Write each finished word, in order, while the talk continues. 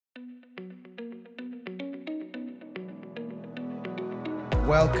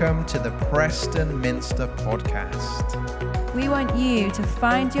welcome to the Preston Minster podcast. We want you to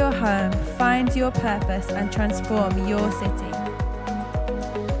find your home, find your purpose, and transform your city.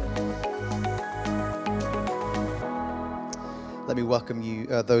 Let me welcome you,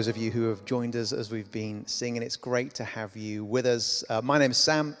 those of you who have joined us as we've been singing. It's great to have you with us. My name is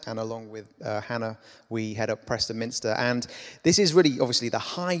Sam, and along with Hannah, we head up Preston Minster. And this is really, obviously, the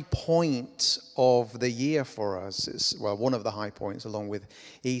high point of the year for us. It's, well, one of the high points, along with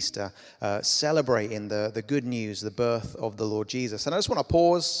Easter, celebrating the good news, the birth of the Lord Jesus. And I just want to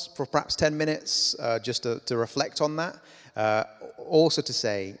pause for perhaps 10 minutes just to reflect on that. Also to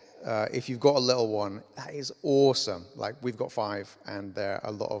say, if you've got a little one, that is awesome. Like, we've got 5, and they're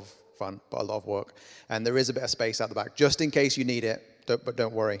a lot of fun, but a lot of work. And there is a bit of space out the back, just in case you need it. But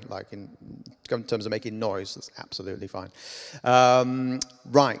don't worry, like in terms of making noise, that's absolutely fine.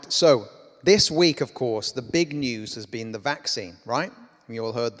 Right, so this week, of course, the big news has been the vaccine, right? You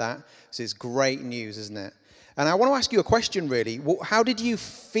all heard that. This is great news, isn't it? And I want to ask you a question, really. How did you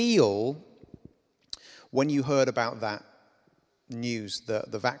feel when you heard about that news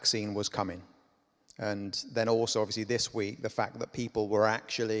that the vaccine was coming? And then also, obviously, this week, the fact that people were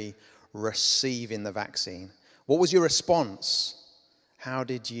actually receiving the vaccine. What was your response? How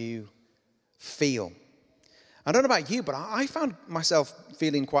did you feel? I don't know about you, but I found myself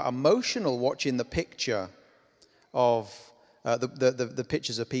feeling quite emotional watching the picture of the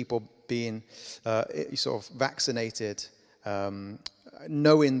pictures of people being sort of vaccinated,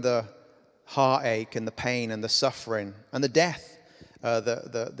 knowing the heartache and the pain and the suffering and the death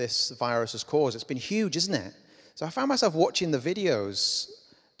that this virus has caused. It's been huge, isn't it? So I found myself watching the videos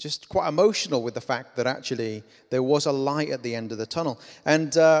just quite emotional with the fact that actually there was a light at the end of the tunnel.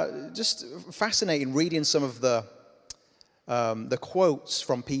 And just fascinating reading some of the quotes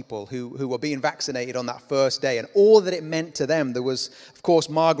from people who were being vaccinated on that first day and all that it meant to them. There was, of course,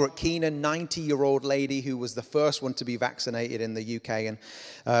 Margaret Keenan, 90-year-old lady who was the first one to be vaccinated in the UK.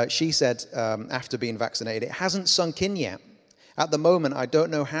 And she said, after being vaccinated, "It hasn't sunk in yet. At the moment, I don't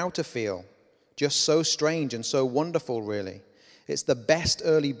know how to feel. Just so strange and so wonderful, really. It's the best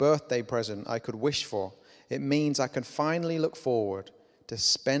early birthday present I could wish for. It means I can finally look forward to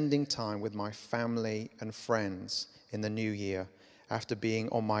spending time with my family and friends in the new year after being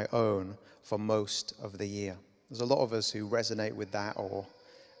on my own for most of the year." There's a lot of us who resonate with that or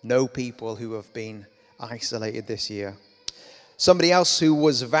know people who have been isolated this year. Somebody else who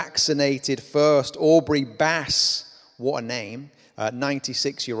was vaccinated first, Aubrey Bass, what a name,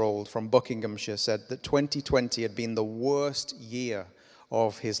 96-year-old from Buckinghamshire, said that 2020 had been the worst year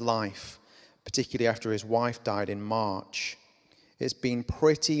of his life, particularly after his wife died in March. "It's been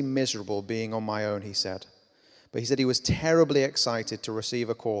pretty miserable being on my own," he said. But he said he was terribly excited to receive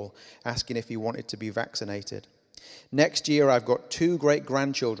a call asking if he wanted to be vaccinated. "Next year, I've got 2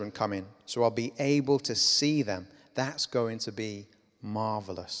 great-grandchildren coming, so I'll be able to see them. That's going to be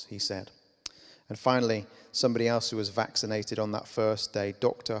marvelous," he said. And finally, somebody else who was vaccinated on that first day,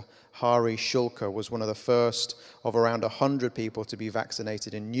 Dr. Hari Shulker, was one of the first of around 100 people to be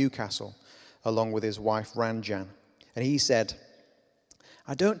vaccinated in Newcastle, along with his wife, Ranjan. And he said,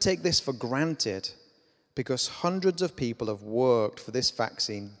 "I don't take this for granted because hundreds of people have worked for this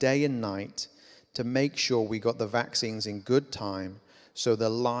vaccine day and night to make sure we got the vaccines in good time so the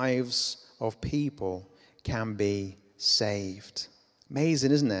lives of people can be saved."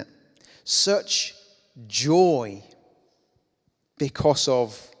 Amazing, isn't it? Such joy because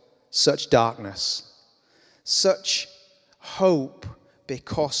of such darkness. Such hope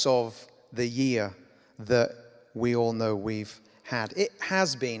because of the year that we all know we've had. It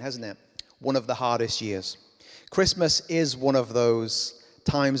has been, hasn't it, one of the hardest years. Christmas is one of those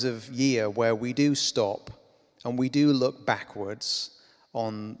times of year where we do stop and we do look backwards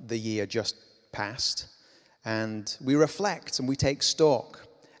on the year just past, and we reflect and we take stock.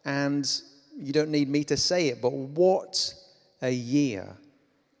 And you don't need me to say it, but what a year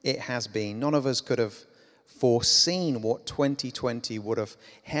it has been. None of us could have foreseen what 2020 would have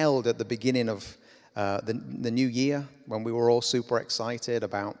held at the beginning of the new year, when we were all super excited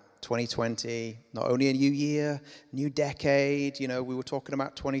about 2020, not only a new year, new decade. You know, we were talking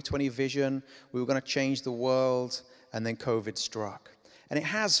about 2020 vision. We were going to change the world, and then COVID struck. And it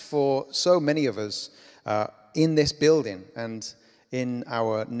has for so many of us in this building and in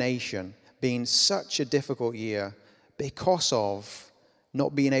our nation been such a difficult year because of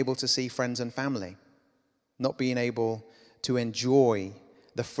not being able to see friends and family, not being able to enjoy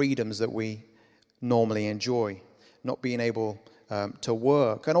the freedoms that we normally enjoy, not being able to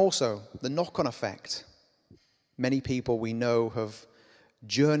work, and also the knock-on effect. Many people we know have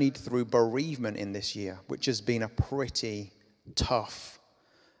journeyed through bereavement in this year, which has been a pretty tough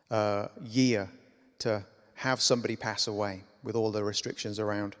year to have somebody pass away with all the restrictions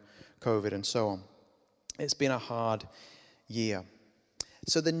around COVID and so on. It's been a hard year.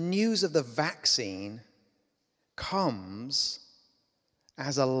 So the news of the vaccine comes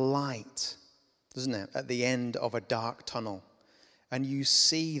as a light, doesn't it, at the end of a dark tunnel. And you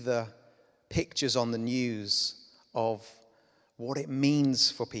see the pictures on the news of what it means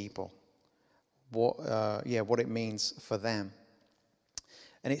for people, what it means for them.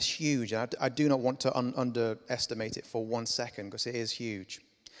 And it's huge. I do not want to underestimate it for 1 second, because it is huge.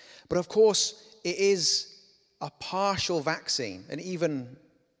 But of course, it is a partial vaccine, and even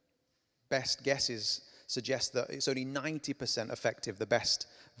best guesses suggest that it's only 90% effective. The best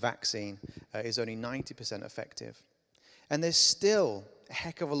vaccine is only 90% effective. And there's still a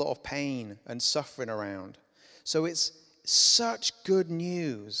heck of a lot of pain and suffering around. So it's such good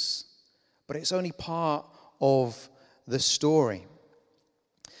news, but it's only part of the story.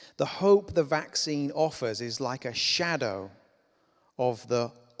 The hope the vaccine offers is like a shadow of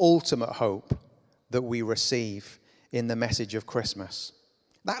the ultimate hope that we receive in the message of Christmas.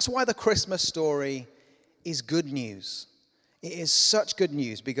 That's why the Christmas story is good news. It is such good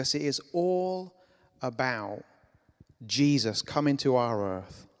news because it is all about Jesus coming to our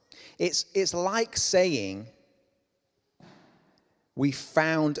earth. It's like saying we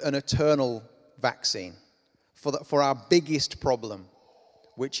found an eternal vaccine for our biggest problem,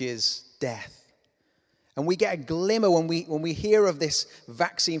 which is death. And we get a glimmer when we hear of this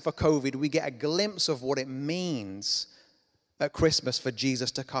vaccine for COVID, we get a glimpse of what it means at Christmas for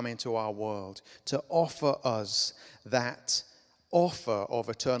Jesus to come into our world, to offer us that offer of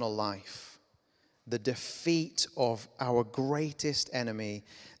eternal life, the defeat of our greatest enemy,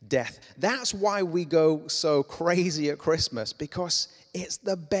 death. That's why we go so crazy at Christmas, because it's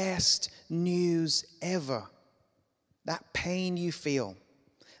the best news ever. That pain you feel,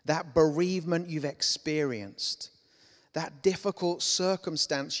 that bereavement you've experienced, that difficult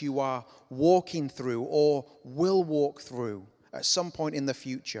circumstance you are walking through or will walk through at some point in the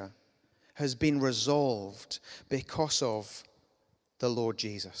future, has been resolved because of the Lord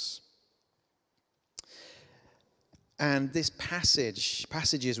Jesus. And this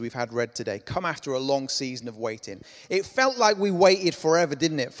passages we've had read today, come after a long season of waiting. It felt like we waited forever,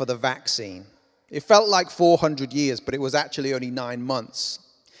 didn't it, for the vaccine? It felt like 400 years, but it was actually only 9 months.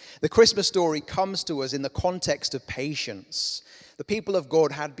 The Christmas story comes to us in the context of patience. The people of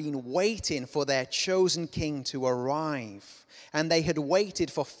God had been waiting for their chosen king to arrive, and they had waited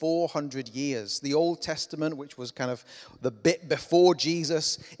for 400 years. The Old Testament, which was kind of the bit before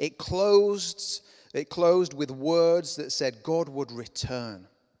Jesus, it closed with words that said God would return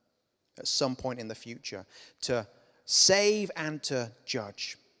at some point in the future to save and to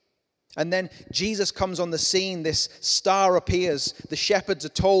judge. And then Jesus comes on the scene, this star appears, the shepherds are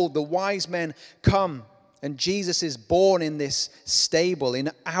told, the wise men come, and Jesus is born in this stable,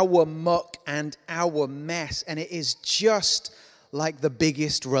 in our muck and our mess, and it is just like the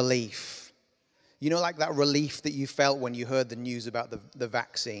biggest relief. You know, like that relief that you felt when you heard the news about the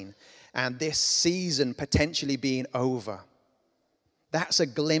vaccine, and this season potentially being over. That's a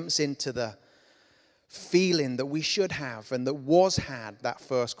glimpse into the feeling that we should have and that was had that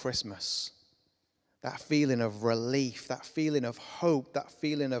first Christmas. That feeling of relief, that feeling of hope, that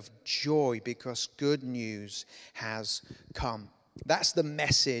feeling of joy because good news has come. That's the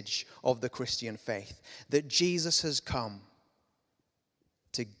message of the Christian faith, that Jesus has come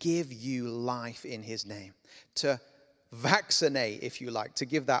to give you life in his name, to vaccinate, if you like, to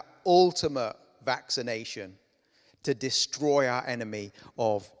give that ultimate vaccination to destroy our enemy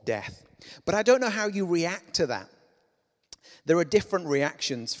of death. But I don't know how you react to that. There are different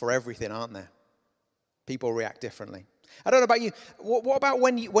reactions for everything, aren't there? People react differently. I don't know about you. What about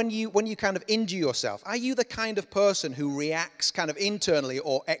when you kind of injure yourself? Are you the kind of person who reacts kind of internally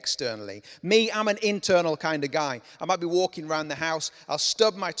or externally? Me, I'm an internal kind of guy. I might be walking around the house, I'll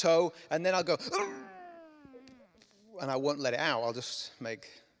stub my toe, and then I'll go, and I won't let it out. I'll just make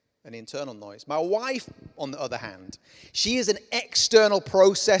an internal noise. My wife, on the other hand, she is an external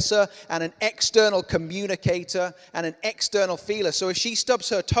processor and an external communicator and an external feeler. So if she stubs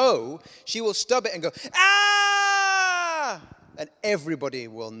her toe, she will stub it and go, ah! And everybody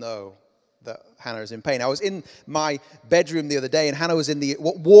will know that Hannah is in pain. I was in my bedroom the other day, and Hannah was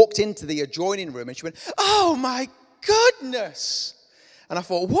walked into the adjoining room, and she went, oh my goodness! And I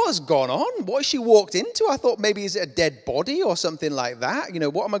thought, what has gone on? What has she walked into? I thought maybe is it a dead body or something like that? You know,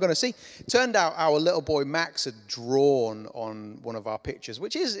 what am I going to see? Turned out our little boy Max had drawn on one of our pictures,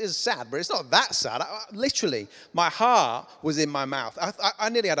 which is sad, but it's not that sad. Literally, my heart was in my mouth. I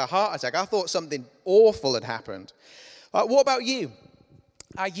nearly had a heart attack. I thought something awful had happened. What about you?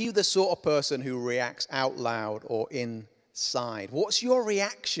 Are you the sort of person who reacts out loud or inside? What's your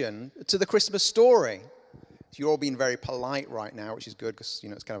reaction to the Christmas story? So you're all being very polite right now, which is good because,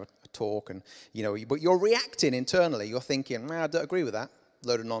 it's kind of a talk and, but you're reacting internally. You're thinking, I don't agree with that.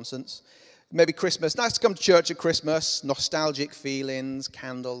 Load of nonsense. Maybe Christmas, nice to come to church at Christmas, nostalgic feelings,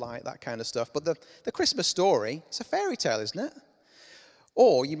 candlelight, that kind of stuff. But the Christmas story, it's a fairy tale, isn't it?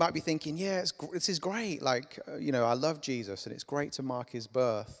 Or you might be thinking, this is great. I love Jesus and it's great to mark his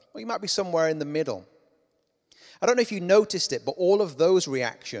birth. Or you might be somewhere in the middle. I don't know if you noticed it, but all of those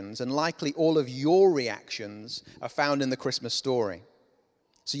reactions and likely all of your reactions are found in the Christmas story.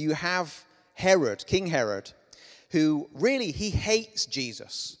 So you have Herod, King Herod, who really, he hates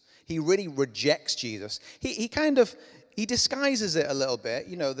Jesus. He really rejects Jesus. He disguises it a little bit.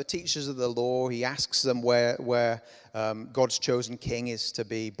 The teachers of the law, he asks them where God's chosen king is to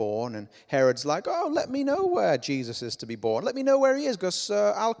be born. And Herod's like, let me know where Jesus is to be born. Let me know where he is, because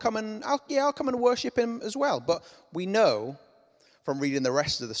I'll come and worship him as well. But we know from reading the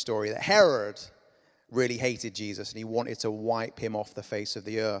rest of the story that Herod really hated Jesus and he wanted to wipe him off the face of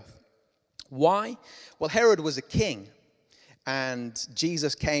the earth. Why? Well, Herod was a king. And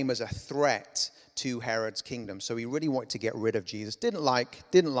Jesus came as a threat to Herod's kingdom. So he really wanted to get rid of Jesus. Didn't like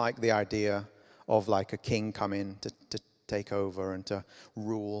the idea of a king coming to take over and to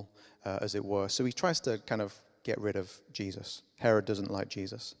rule, as it were. So he tries to kind of get rid of Jesus. Herod doesn't like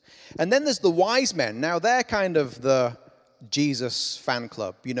Jesus. And then there's the wise men. Now they're kind of the Jesus fan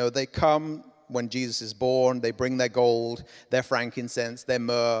club. They come when Jesus is born. They bring their gold, their frankincense, their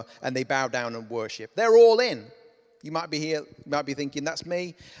myrrh, and they bow down and worship. They're all in. You might be here, you might be thinking, that's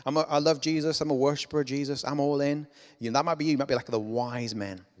me. I love Jesus. I'm a worshiper of Jesus. I'm all in. That might be you. You might be like the wise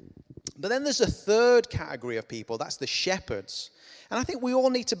men. But then there's a third category of people. That's the shepherds. And I think we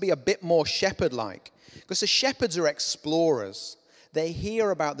all need to be a bit more shepherd-like. Because the shepherds are explorers. They hear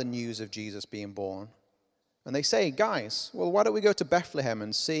about the news of Jesus being born. And they say, guys, well, why don't we go to Bethlehem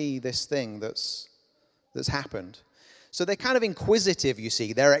and see this thing that's happened? So they're kind of inquisitive, you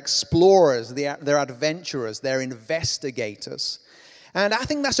see. They're explorers, they're adventurers, they're investigators. And I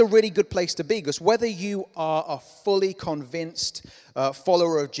think that's a really good place to be, because whether you are a fully convinced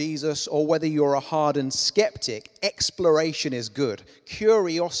follower of Jesus or whether you're a hardened skeptic, exploration is good.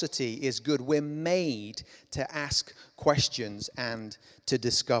 Curiosity is good. We're made to ask questions and to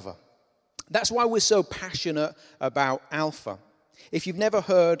discover. That's why we're so passionate about Alpha. If you've never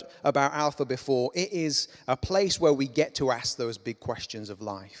heard about Alpha before, it is a place where we get to ask those big questions of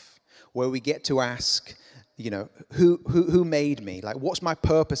life, where we get to ask, who made me? What's my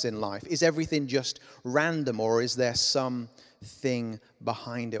purpose in life? Is everything just random, or is there something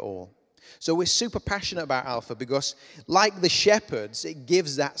behind it all? So we're super passionate about Alpha because, like the shepherds, it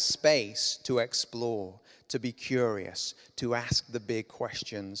gives that space to explore, to be curious, to ask the big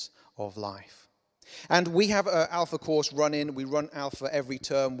questions of life. And we have an Alpha course running. We run Alpha every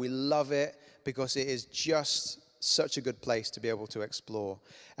term. We love it because it is just such a good place to be able to explore.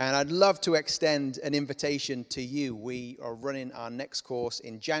 And I'd love to extend an invitation to you. We are running our next course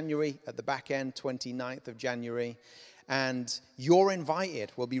in January, at the back end, 29th of January. And you're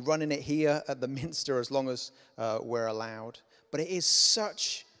invited. We'll be running it here at the Minster as long as we're allowed. But it is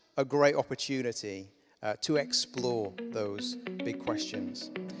such a great opportunity to explore those big questions.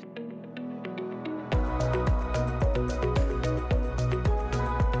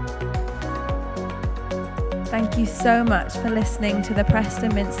 Thank you so much for listening to the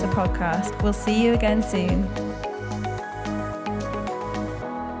Preston Minster podcast. We'll see you again soon.